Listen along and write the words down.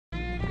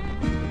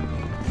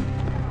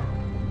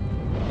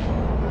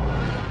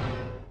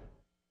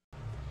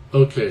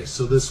Okay,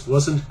 so this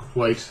wasn't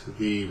quite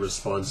the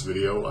response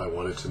video I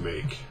wanted to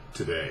make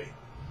today.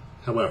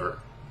 However,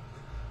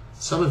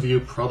 some of you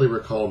probably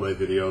recall my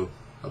video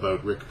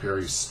about Rick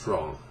Perry's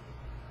Strong.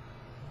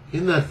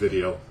 In that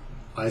video,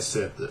 I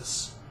said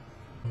this.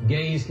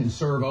 Gays can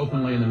serve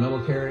openly in the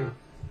military.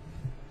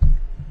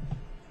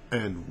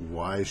 And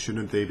why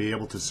shouldn't they be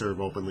able to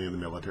serve openly in the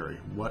military?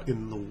 What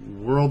in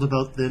the world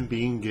about them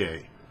being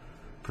gay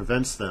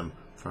prevents them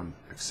from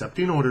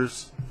accepting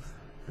orders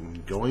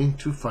and going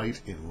to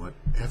fight in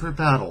whatever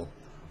battle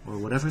or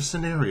whatever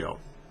scenario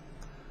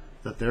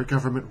that their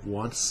government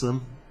wants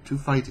them to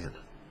fight in?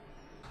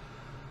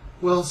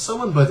 Well,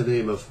 someone by the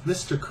name of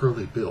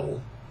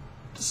MrCurlyBill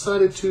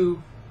decided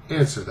to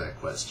answer that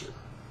question.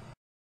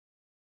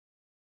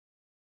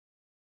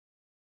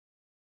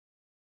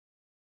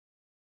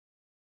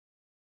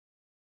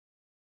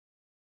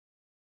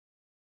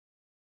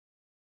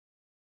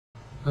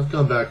 I've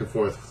gone back and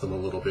forth with them a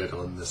little bit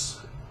on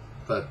this,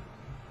 but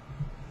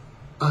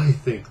I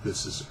think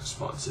this is a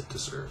response it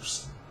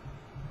deserves.